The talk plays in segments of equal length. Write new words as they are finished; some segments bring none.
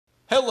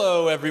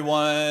Hello,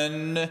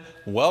 everyone.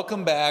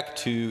 Welcome back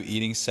to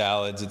Eating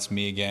Salads. It's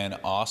me again,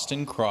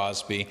 Austin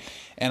Crosby,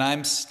 and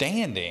I'm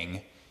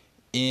standing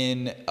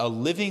in a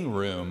living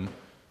room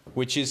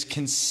which is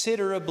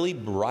considerably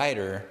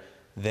brighter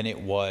than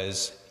it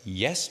was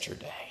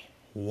yesterday.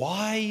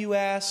 Why, you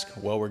ask?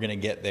 Well, we're going to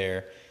get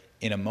there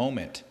in a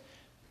moment.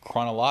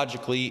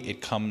 Chronologically,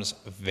 it comes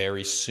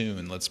very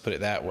soon. Let's put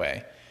it that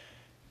way.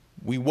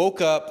 We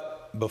woke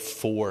up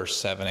before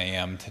 7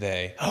 a.m.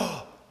 today.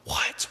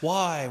 What?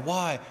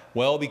 Why?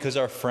 Well, because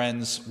our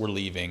friends were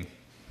leaving.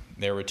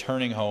 They're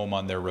returning home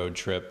on their road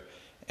trip,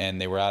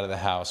 and they were out of the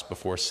house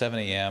before 7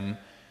 a.m.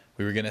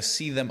 We were going to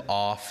see them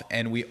off,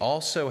 and we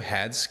also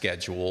had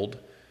scheduled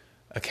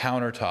a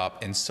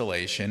countertop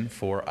installation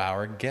for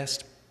our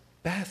guest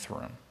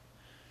bathroom.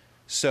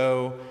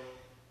 So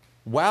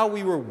while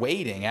we were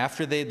waiting,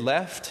 after they'd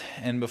left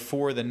and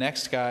before the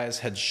next guys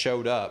had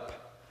showed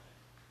up,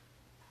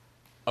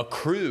 a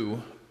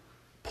crew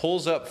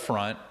pulls up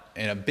front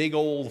in a big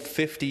old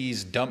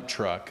 50s dump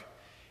truck,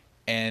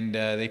 and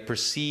they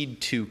proceed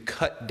to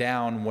cut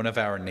down one of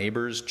our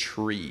neighbor's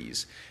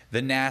trees.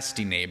 The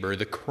nasty neighbor,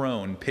 the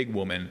crone pig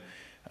woman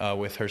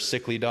with her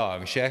sickly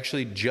dog. She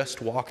actually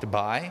just walked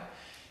by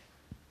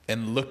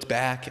and looked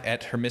back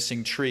at her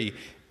missing tree.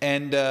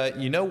 And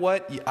you know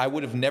what? I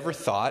would have never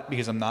thought,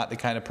 because I'm not the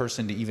kind of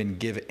person to even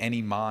give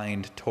any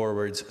mind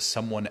towards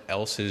someone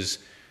else's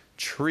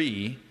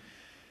tree,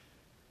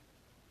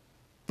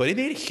 but it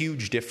made a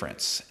huge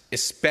difference,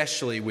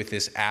 especially with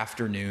this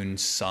afternoon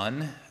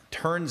sun.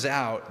 Turns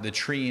out the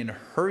tree in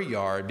her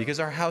yard, because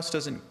our house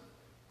doesn't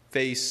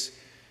face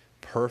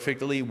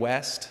perfectly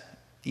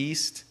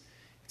west-east,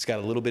 it's got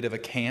a little bit of a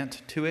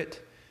cant to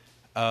it.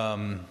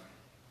 The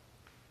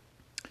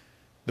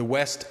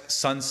west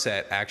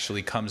sunset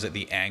actually comes at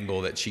the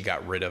angle that she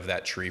got rid of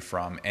that tree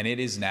from, and it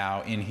is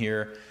now in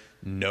here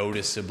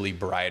noticeably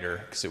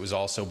brighter because it was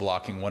also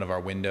blocking one of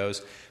our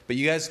windows. But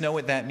you guys know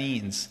what that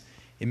means.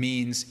 It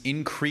means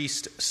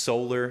increased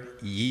solar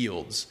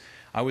yields.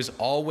 I was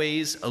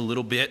always a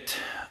little bit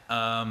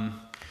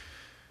not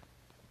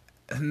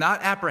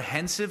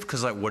apprehensive,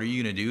 because what are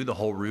you going to do? The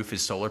whole roof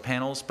is solar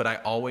panels. But I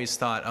always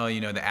thought,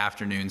 the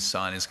afternoon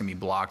sun is going to be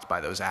blocked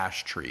by those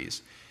ash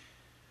trees.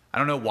 I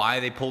don't know why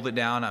they pulled it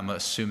down. I'm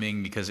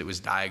assuming because it was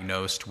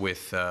diagnosed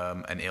with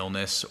an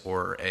illness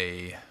or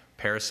a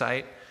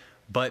parasite.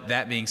 But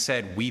that being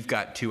said, we've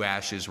got two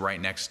ashes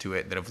right next to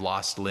it that have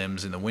lost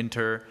limbs in the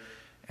winter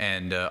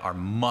and are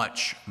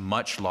much,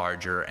 much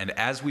larger. And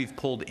as we've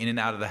pulled in and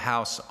out of the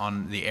house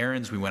on the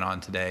errands we went on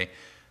today,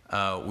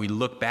 we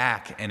look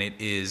back, and it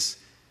is,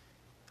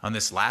 on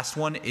this last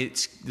one,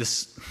 the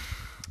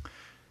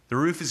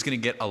roof is going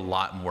to get a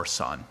lot more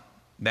sun.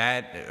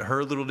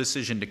 Her little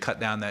decision to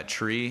cut down that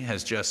tree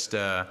has just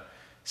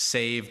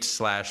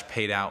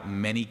saved/paid out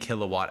many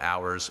kilowatt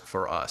hours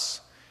for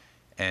us.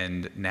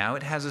 And now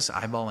it has us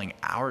eyeballing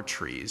our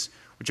trees,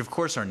 which of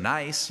course are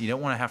nice. You don't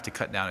want to have to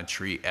cut down a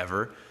tree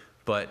ever.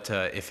 But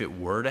if it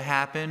were to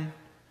happen,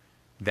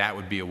 that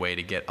would be a way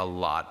to get a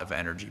lot of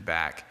energy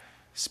back,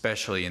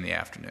 especially in the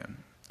afternoon,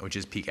 which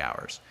is peak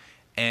hours.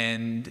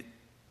 And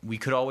we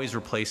could always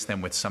replace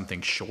them with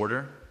something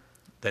shorter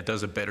that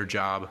does a better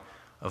job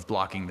of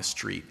blocking the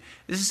street.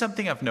 This is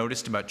something I've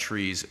noticed about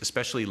trees,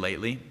 especially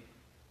lately,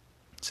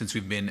 since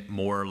we've been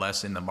more or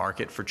less in the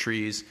market for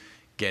trees,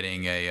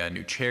 getting a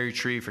new cherry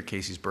tree for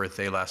Casey's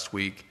birthday last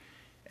week.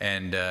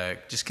 And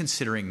just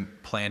considering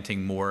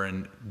planting more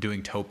and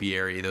doing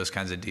topiary, those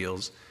kinds of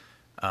deals,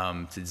 to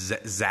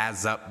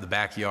zazz up the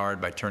backyard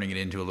by turning it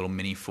into a little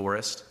mini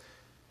forest.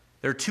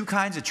 There are two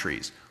kinds of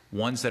trees.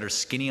 Ones that are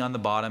skinny on the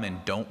bottom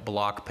and don't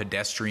block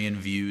pedestrian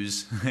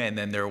views. And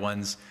then there are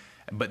ones,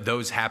 but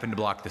those happen to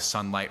block the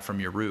sunlight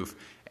from your roof.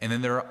 And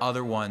then there are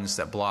other ones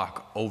that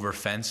block over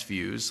fence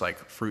views,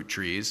 like fruit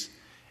trees.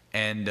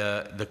 And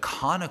the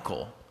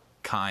conical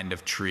kind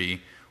of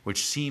tree,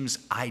 which seems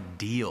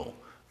ideal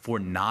for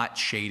not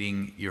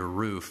shading your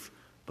roof,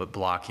 but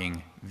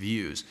blocking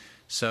views.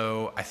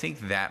 So I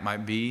think that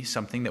might be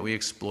something that we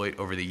exploit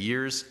over the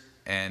years.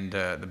 And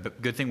the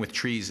good thing with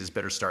trees is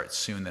better start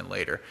soon than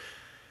later.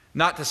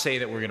 Not to say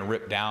that we're going to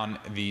rip down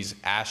these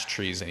ash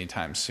trees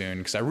anytime soon,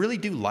 because I really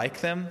do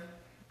like them.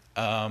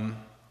 I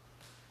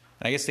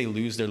guess they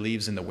lose their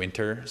leaves in the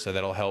winter, so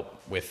that'll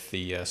help with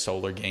the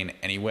solar gain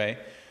anyway.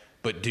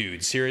 But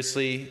dude,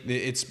 seriously,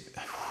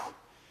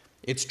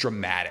 it's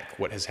dramatic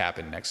what has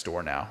happened next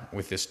door now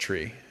with this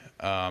tree.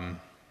 Funny,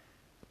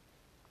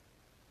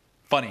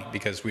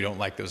 because we don't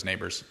like those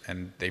neighbors,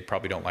 and they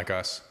probably don't like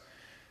us,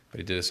 but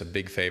it did us a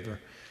big favor.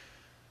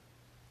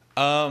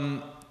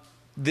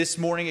 This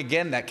morning,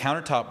 again, that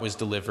countertop was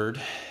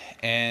delivered,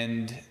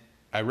 and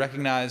I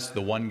recognized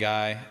the one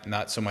guy,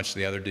 not so much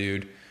the other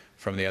dude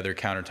from the other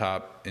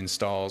countertop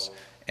installs,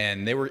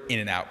 and they were in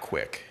and out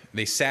quick.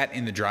 They sat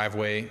in the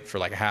driveway for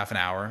like a half an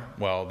hour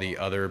while the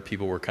other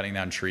people were cutting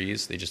down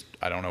trees. They just,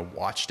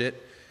 watched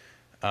it.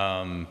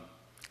 But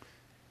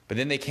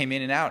then they came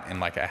in and out in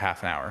like a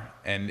half an hour.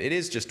 And it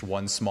is just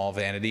one small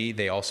vanity.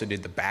 They also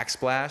did the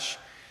backsplash.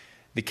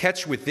 The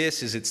catch with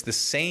this is it's the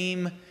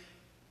same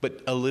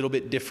but a little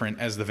bit different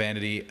as the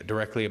vanity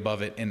directly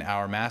above it in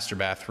our master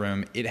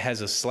bathroom. It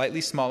has a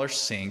slightly smaller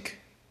sink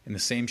in the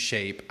same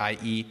shape,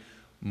 i.e.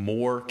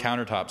 more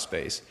countertop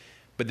space.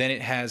 But then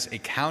it has a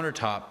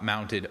countertop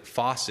mounted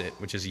faucet,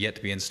 which is yet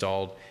to be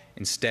installed,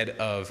 instead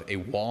of a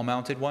wall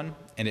mounted one.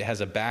 And it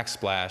has a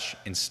backsplash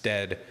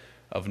instead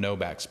of no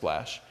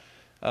backsplash.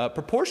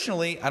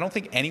 Proportionally, I don't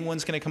think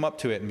anyone's going to come up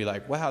to it and be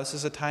like, wow, this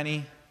is a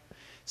tiny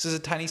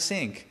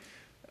sink.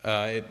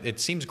 It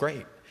seems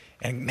great.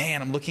 And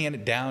man, I'm looking at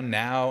it down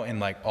now, and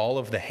like all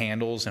of the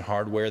handles and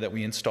hardware that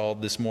we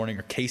installed this morning,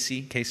 or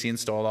Casey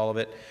installed all of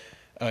it.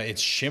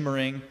 It's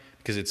shimmering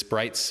because it's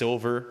bright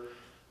silver,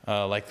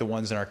 like the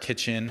ones in our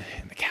kitchen.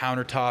 And the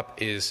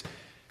countertop is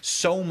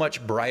so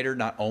much brighter,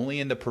 not only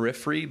in the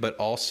periphery, but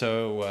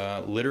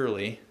also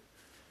literally,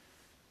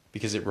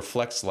 because it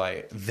reflects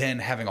light, than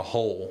having a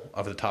hole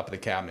over the top of the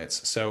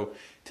cabinets. So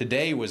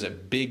today was a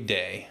big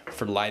day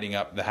for lighting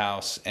up the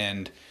house.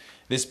 And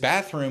this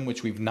bathroom,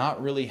 which we've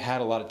not really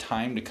had a lot of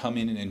time to come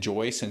in and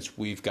enjoy since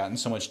we've gotten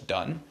so much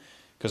done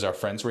because our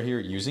friends were here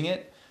using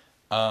it,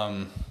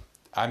 I'm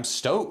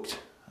stoked.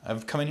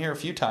 I've come in here a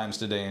few times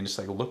today and just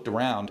like looked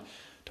around.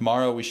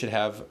 Tomorrow we should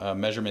have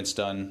measurements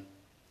done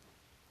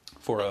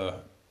for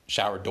a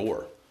shower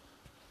door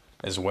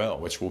as well,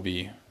 which will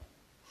be,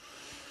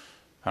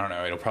 I don't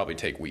know, it'll probably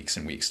take weeks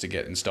and weeks to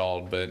get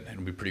installed, but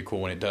it'll be pretty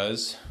cool when it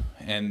does.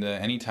 And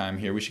anytime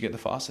here, we should get the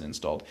faucet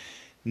installed.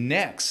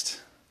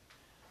 Next,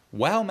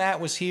 while Matt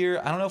was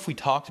here, I don't know if we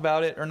talked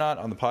about it or not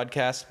on the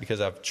podcast,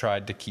 because I've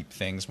tried to keep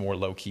things more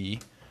low-key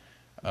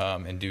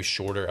and do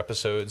shorter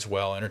episodes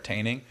while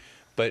entertaining.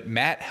 But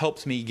Matt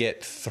helped me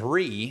get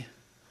 3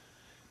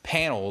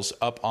 panels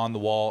up on the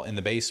wall in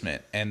the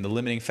basement. And the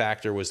limiting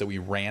factor was that we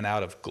ran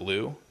out of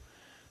glue,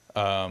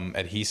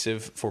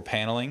 adhesive for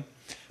paneling.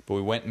 But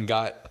we went and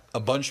got a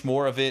bunch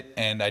more of it,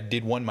 and I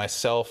did one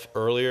myself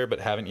earlier, but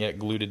haven't yet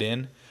glued it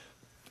in.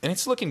 And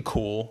it's looking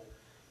cool.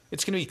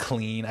 It's going to be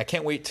clean. I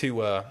can't wait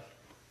to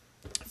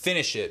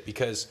finish it,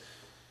 because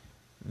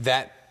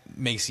that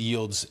makes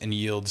yields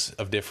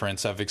of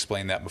difference. I've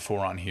explained that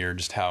before on here,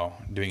 just how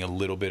doing a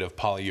little bit of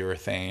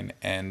polyurethane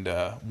and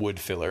wood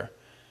filler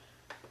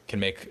can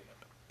make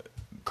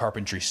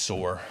carpentry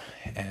soar,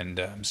 and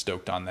I'm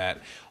stoked on that.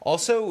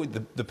 Also,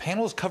 the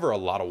panels cover a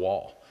lot of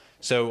wall.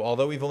 So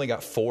although we've only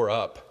got 4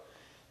 up,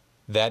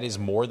 that is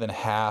more than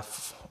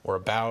half, or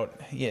about,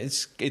 yeah,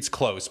 it's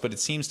close, but it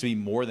seems to be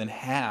more than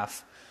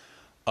half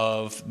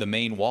of the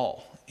main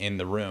wall in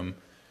the room.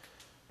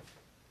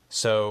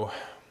 So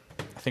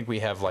I think we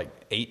have like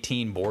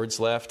 18 boards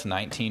left,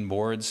 19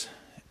 boards.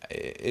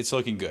 It's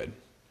looking good.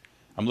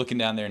 I'm looking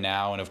down there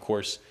now, and of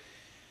course,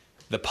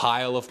 the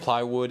pile of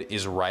plywood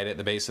is right at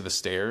the base of the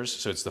stairs,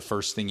 so it's the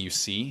first thing you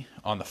see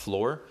on the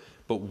floor.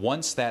 But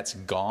once that's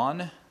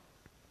gone,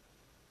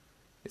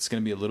 it's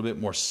going to be a little bit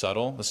more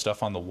subtle, the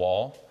stuff on the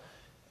wall,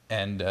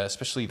 and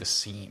especially the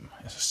seam.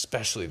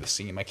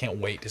 I can't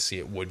wait to see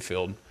it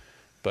wood-filled,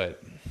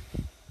 but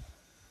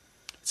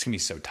it's going to be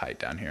so tight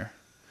down here.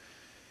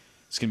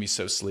 It's going to be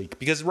so sleek,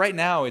 because right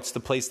now it's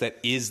the place that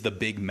is the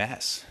big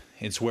mess.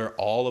 It's where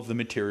all of the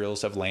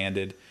materials have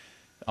landed.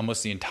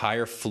 Almost the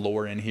entire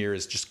floor in here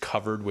is just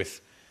covered with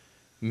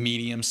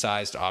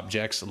medium-sized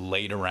objects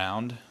laid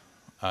around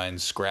in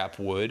scrap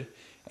wood,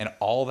 and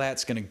all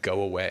that's going to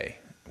go away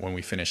when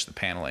we finish the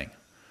paneling.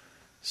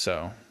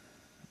 So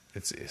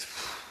this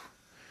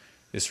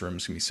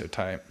room's going to be so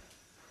tight.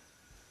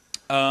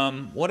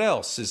 What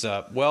else is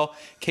up? Well,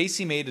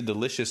 Casey made a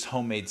delicious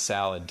homemade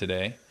salad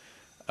today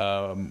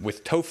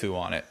with tofu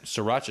on it,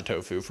 sriracha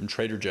tofu from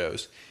Trader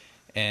Joe's.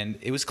 And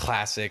it was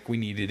classic. We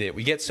needed it.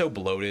 We get so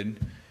bloated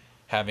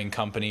having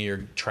company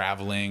or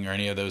traveling or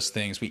any of those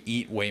things. We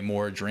eat way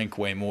more, drink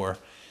way more,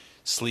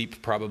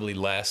 sleep probably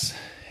less.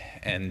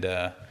 And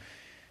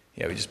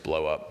we just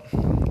blow up.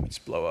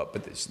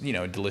 But this,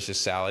 delicious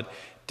salad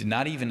did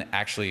not even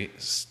actually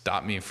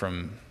stop me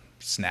from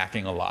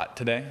snacking a lot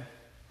today.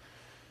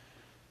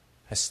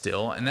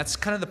 And that's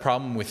kind of the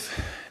problem with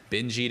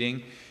binge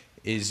eating,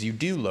 is you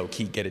do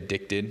low-key get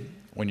addicted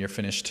when you're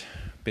finished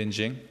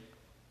binging.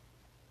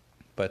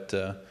 But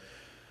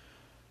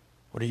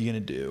what are you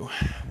going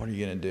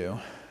to do?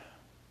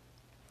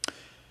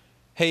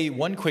 Hey,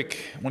 one quick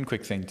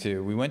thing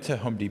too. We went to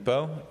Home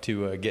Depot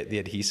to get the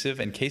adhesive,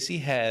 and Casey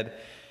had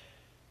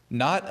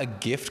not a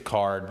gift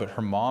card, but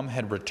her mom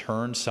had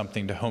returned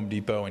something to Home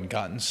Depot and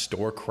gotten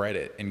store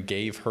credit, and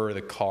gave her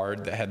the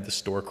card that had the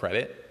store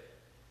credit.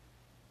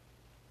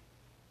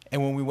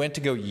 And when we went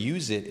to go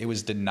use it, it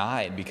was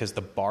denied because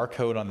the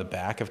barcode on the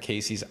back of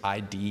Casey's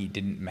ID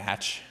didn't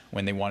match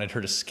when they wanted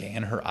her to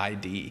scan her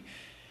ID.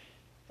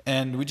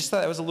 And we just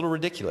thought that was a little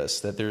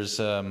ridiculous, that there's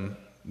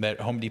that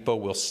Home Depot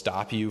will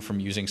stop you from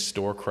using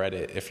store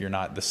credit if you're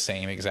not the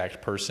same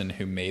exact person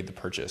who made the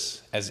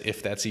purchase, as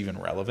if that's even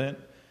relevant.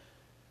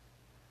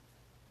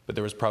 But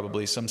there was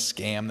probably some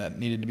scam that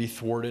needed to be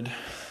thwarted.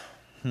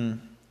 Yeah,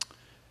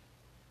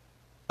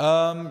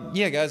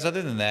 guys,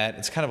 other than that,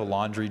 it's kind of a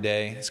laundry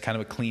day. It's kind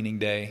of a cleaning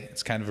day.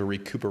 It's kind of a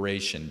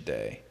recuperation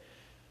day.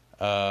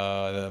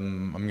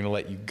 I'm going to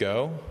let you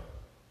go.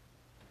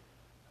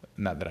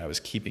 Not that I was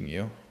keeping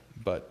you,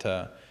 but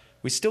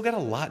we still got a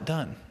lot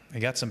done. We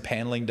got some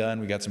paneling done.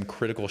 We got some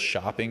critical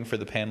shopping for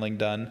the paneling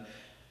done.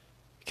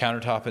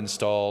 Countertop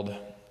installed,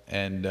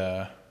 and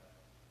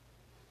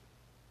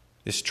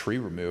this tree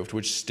removed,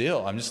 which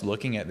still, I'm just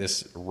looking at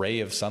this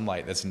ray of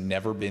sunlight that's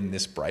never been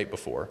this bright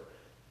before.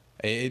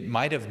 It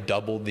might have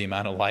doubled the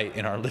amount of light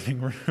in our living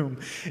room.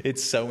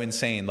 It's so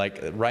insane.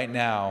 Like right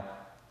now,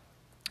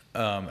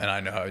 and I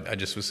know I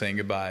just was saying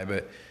goodbye,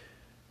 but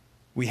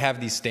we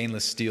have these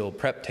stainless steel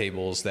prep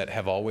tables that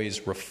have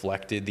always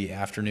reflected the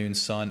afternoon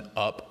sun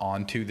up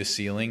onto the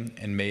ceiling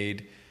and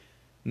made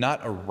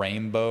not a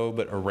rainbow,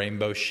 but a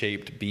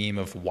rainbow-shaped beam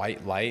of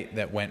white light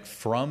that went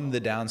from the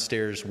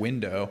downstairs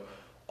window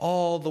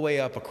all the way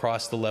up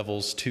across the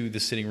levels to the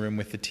sitting room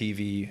with the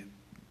TV,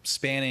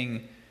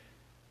 spanning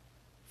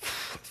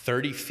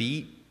 30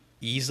 feet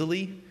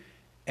easily.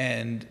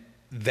 And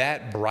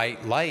that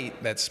bright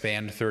light that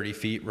spanned 30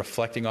 feet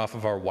reflecting off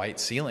of our white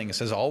ceilings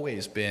has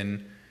always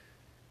been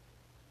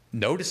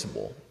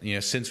noticeable.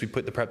 Since we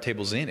put the prep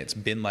tables in, it's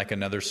been like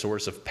another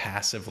source of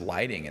passive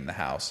lighting in the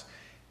house.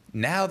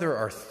 Now there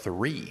are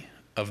 3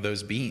 of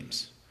those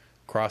beams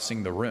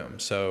crossing the room.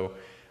 So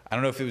I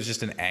don't know if it was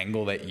just an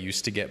angle that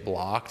used to get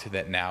blocked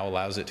that now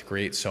allows it to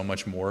create so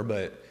much more,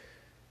 but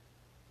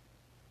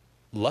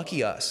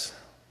lucky us.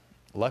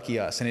 Lucky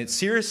us. And it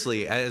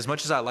seriously, as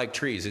much as I like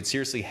trees, it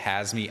seriously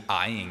has me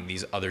eyeing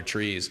these other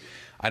trees.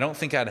 I don't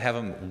think I'd have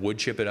them wood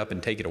chip it up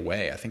and take it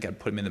away. I think I'd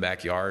put them in the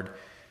backyard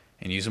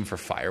and use them for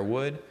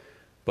firewood.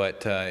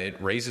 But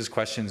it raises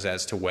questions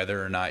as to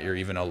whether or not you're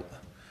even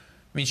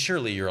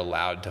surely you're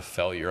allowed to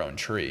fell your own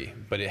tree,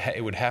 but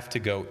it would have to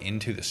go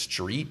into the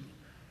street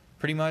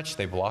pretty much.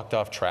 They blocked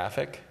off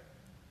traffic,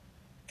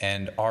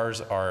 and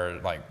ours are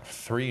like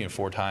 3 and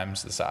 4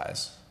 times the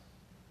size.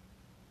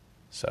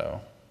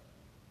 So,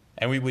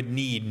 and we would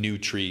need new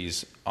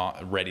trees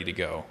ready to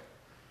go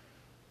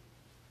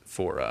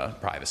for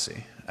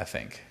privacy, I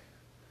think,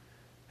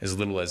 as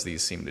little as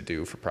these seem to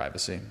do for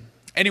privacy.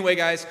 Anyway,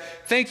 guys,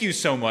 thank you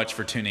so much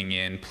for tuning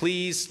in.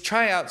 Please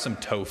try out some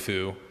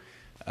tofu.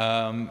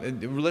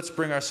 Let's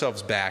bring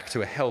ourselves back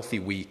to a healthy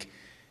week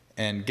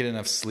and get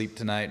enough sleep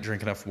tonight,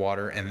 drink enough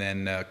water, and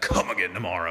then come again tomorrow.